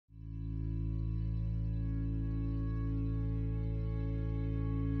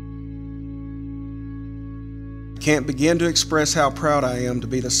Can't begin to express how proud I am to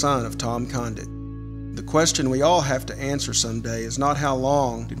be the son of Tom Condict. The question we all have to answer someday is not how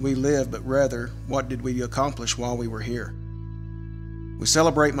long did we live, but rather, what did we accomplish while we were here? We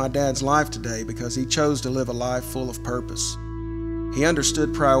celebrate my dad's life today because he chose to live a life full of purpose. He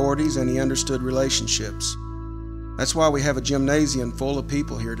understood priorities and he understood relationships. That's why we have a gymnasium full of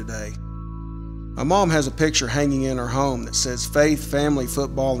people here today. My mom has a picture hanging in her home that says faith, family,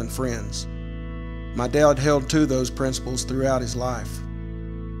 football, and friends. My dad held to those principles throughout his life.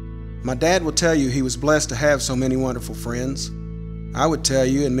 My dad will tell you he was blessed to have so many wonderful friends. I would tell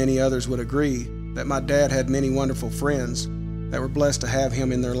you, and many others would agree, that my dad had many wonderful friends that were blessed to have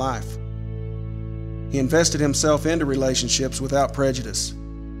him in their life. He invested himself into relationships without prejudice.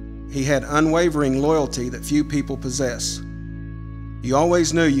 He had unwavering loyalty that few people possess. You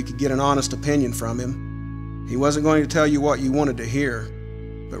always knew you could get an honest opinion from him. He wasn't going to tell you what you wanted to hear,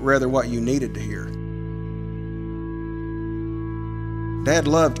 but rather what you needed to hear. Dad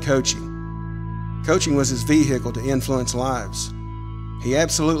loved coaching. Coaching was his vehicle to influence lives. He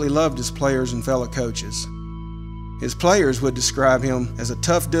absolutely loved his players and fellow coaches. His players would describe him as a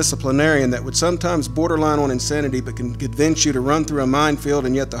tough disciplinarian that would sometimes borderline on insanity but can convince you to run through a minefield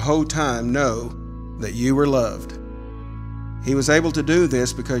and yet the whole time know that you were loved. He was able to do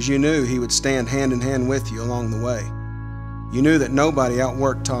this because you knew he would stand hand in hand with you along the way. You knew that nobody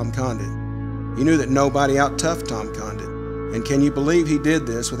outworked Tom Condict. You knew that nobody out-toughed Tom Condict. And can you believe he did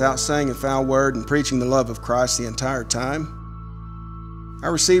this without saying a foul word and preaching the love of Christ the entire time? I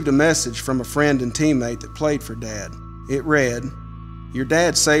received a message from a friend and teammate that played for Dad. It read, "Your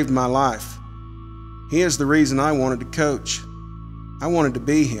dad saved my life. He is the reason I wanted to coach. I wanted to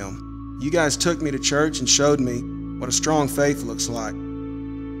be him. You guys took me to church and showed me what a strong faith looks like."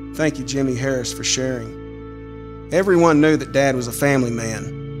 Thank you, Jimmy Harris, for sharing. Everyone knew that Dad was a family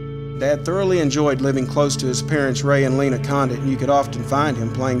man. Dad thoroughly enjoyed living close to his parents, Ray and Lena Condict, and you could often find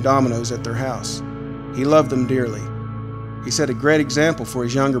him playing dominoes at their house. He loved them dearly. He set a great example for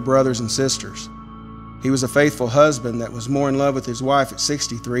his younger brothers and sisters. He was a faithful husband that was more in love with his wife at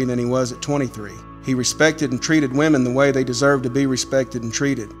 63 than he was at 23. He respected and treated women the way they deserved to be respected and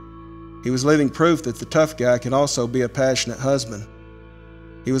treated. He was living proof that the tough guy could also be a passionate husband.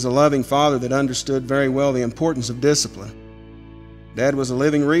 He was a loving father that understood very well the importance of discipline. Dad was a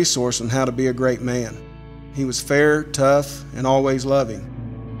living resource on how to be a great man. He was fair, tough, and always loving.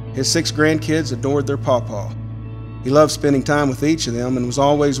 His 6 grandkids adored their pawpaw. He loved spending time with each of them and was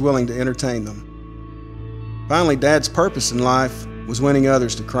always willing to entertain them. Finally, Dad's purpose in life was winning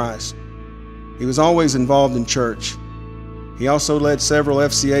others to Christ. He was always involved in church. He also led several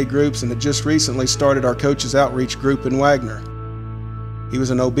FCA groups and had just recently started our Coaches Outreach group in Wagner. He was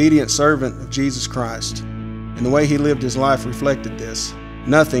an obedient servant of Jesus Christ, and the way he lived his life reflected this.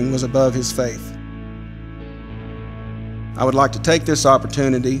 Nothing was above his faith. I would like to take this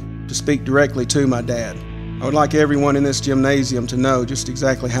opportunity to speak directly to my dad. I would like everyone in this gymnasium to know just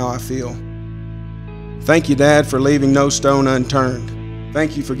exactly how I feel. Thank you, Dad, for leaving no stone unturned.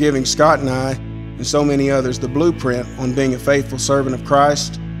 Thank you for giving Scott and I, and so many others, the blueprint on being a faithful servant of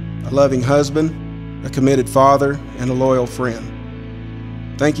Christ, a loving husband, a committed father, and a loyal friend.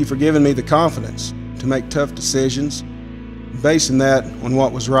 Thank you for giving me the confidence to make tough decisions, basing that on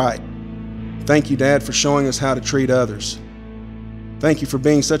what was right. Thank you, Dad, for showing us how to treat others. Thank you for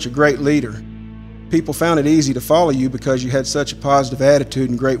being such a great leader. People found it easy to follow you because you had such a positive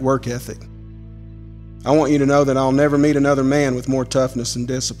attitude and great work ethic. I want you to know that I'll never meet another man with more toughness and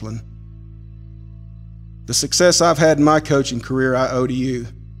discipline. The success I've had in my coaching career I owe to you.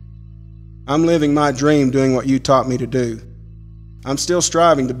 I'm living my dream doing what you taught me to do. I'm still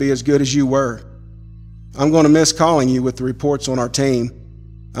striving to be as good as you were. I'm going to miss calling you with the reports on our team.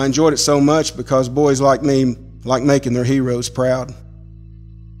 I enjoyed it so much because boys like me like making their heroes proud.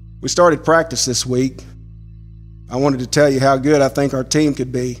 We started practice this week. I wanted to tell you how good I think our team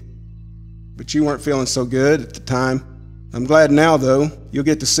could be, but you weren't feeling so good at the time. I'm glad now, though, you'll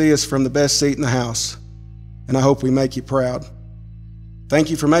get to see us from the best seat in the house, and I hope we make you proud. Thank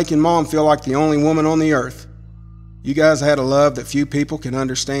you for making Mom feel like the only woman on the earth. You guys had a love that few people can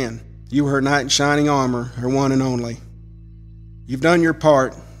understand. You were her knight in shining armor, her one and only. You've done your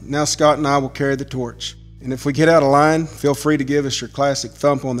part. Now Scott and I will carry the torch. And if we get out of line, feel free to give us your classic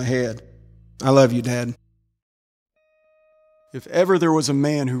thump on the head. I love you, Dad. If ever there was a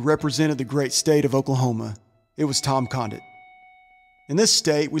man who represented the great state of Oklahoma, it was Tom Condict. In this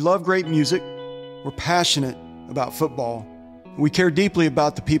state, we love great music, we're passionate about football, and we care deeply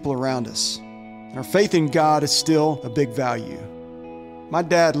about the people around us. And our faith in God is still a big value. My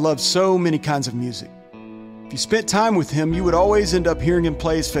dad loved so many kinds of music. If you spent time with him, you would always end up hearing him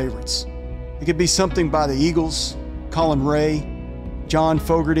play his favorites. It could be something by the Eagles, Colin Ray, John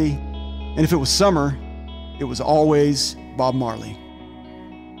Fogerty, and if it was summer, it was always Bob Marley.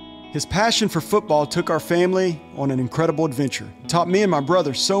 His passion for football took our family on an incredible adventure. It taught me and my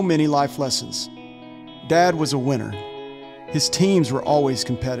brother so many life lessons. Dad was a winner. His teams were always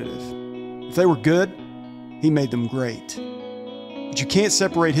competitive. If they were good, he made them great. But you can't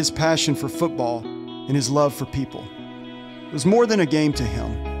separate his passion for football and his love for people. It was more than a game to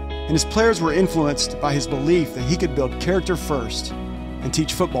him, and his players were influenced by his belief that he could build character first and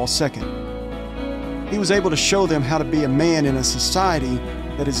teach football second. He was able to show them how to be a man in a society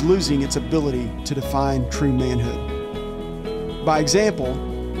that is losing its ability to define true manhood. By example,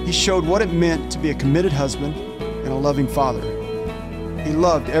 he showed what it meant to be a committed husband and a loving father. He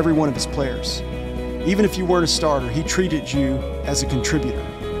loved every one of his players. Even if you weren't a starter, he treated you as a contributor.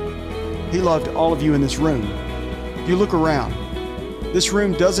 He loved all of you in this room. If you look around, this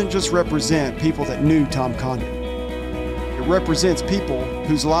room doesn't just represent people that knew Tom Condict. It represents people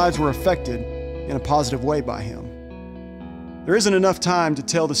whose lives were affected in a positive way by him. There isn't enough time to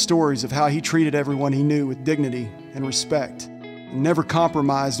tell the stories of how he treated everyone he knew with dignity and respect, and never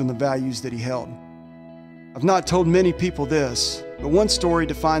compromised on the values that he held. I've not told many people this, but one story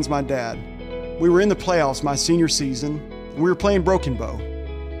defines my dad. We were in the playoffs my senior season, and we were playing Broken Bow.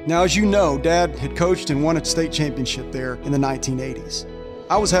 Now, as you know, Dad had coached and won a state championship there in the 1980s.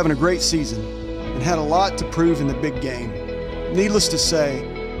 I was having a great season and had a lot to prove in the big game. Needless to say,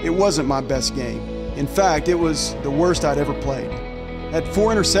 it wasn't my best game. In fact, it was the worst I'd ever played. I had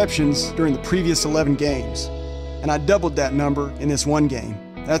 4 interceptions during the previous 11 games, and I doubled that number in this one game.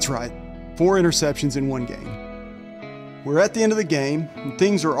 That's right, 4 interceptions in one game. We're at the end of the game, and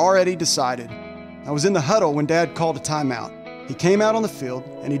things are already decided. I was in the huddle when Dad called a timeout. He came out on the field,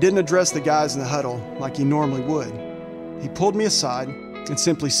 and he didn't address the guys in the huddle like he normally would. He pulled me aside and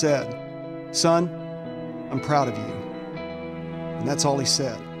simply said, "Son, I'm proud of you." And that's all he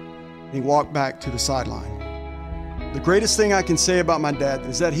said. And he walked back to the sideline. The greatest thing I can say about my dad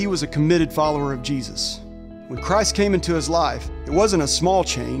is that he was a committed follower of Jesus. When Christ came into his life, it wasn't a small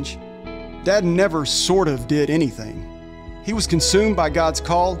change. Dad never sort of did anything. He was consumed by God's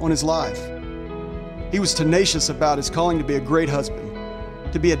call on his life. He was tenacious about his calling to be a great husband,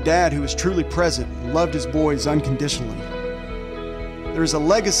 to be a dad who was truly present and loved his boys unconditionally. There is a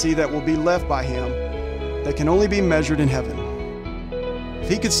legacy that will be left by him that can only be measured in heaven. If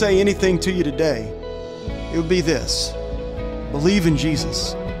he could say anything to you today, it would be this: believe in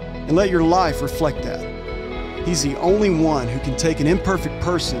Jesus and let your life reflect that. He's the only one who can take an imperfect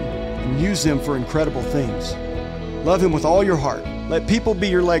person and use them for incredible things. Love him with all your heart. Let people be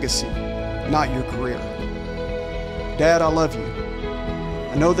your legacy, not your career. Dad, I love you.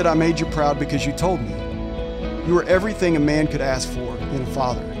 I know that I made you proud because you told me. You were everything a man could ask for in a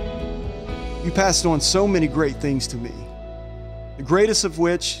father. You passed on so many great things to me, the greatest of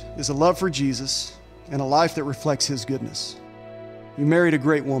which is a love for Jesus and a life that reflects his goodness. You married a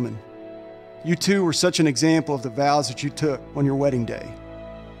great woman. You too were such an example of the vows that you took on your wedding day.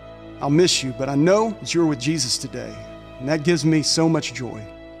 I'll miss you, but I know that you're with Jesus today, and that gives me so much joy.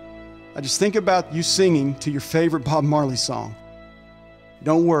 I just think about you singing to your favorite Bob Marley song.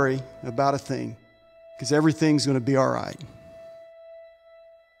 Don't worry about a thing, because everything's going to be all right.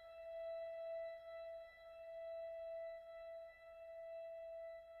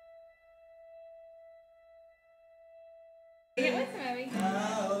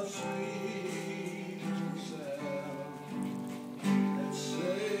 How sweet sound that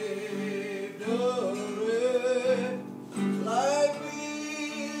saved a wretch like me.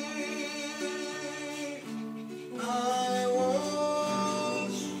 I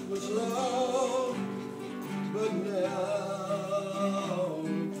once was lost, but now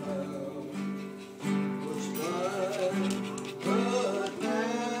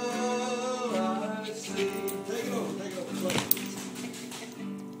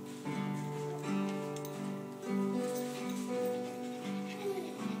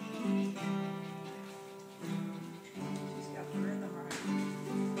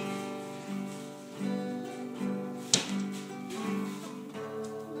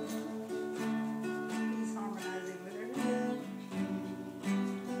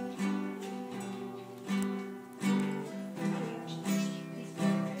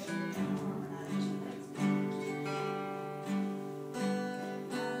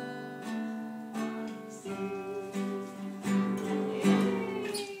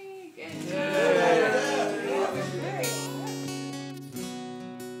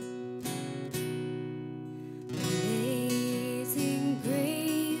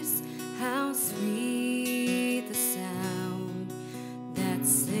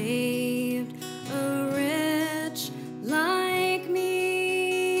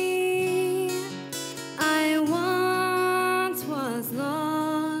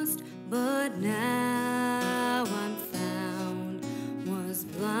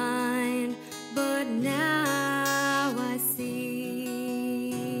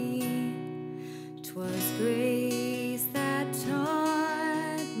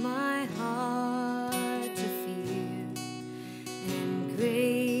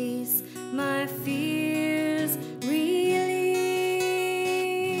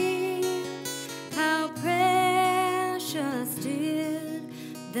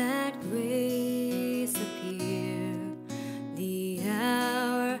that grace appear, the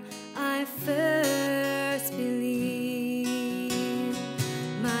hour I first believed.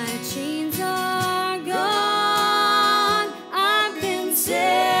 My chains are gone, I've been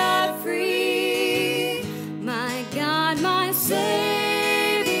set free. My God, my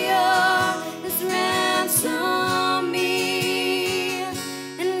Savior has ransomed me,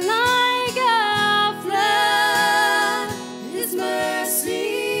 and like a flood, His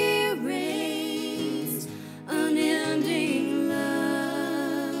mercy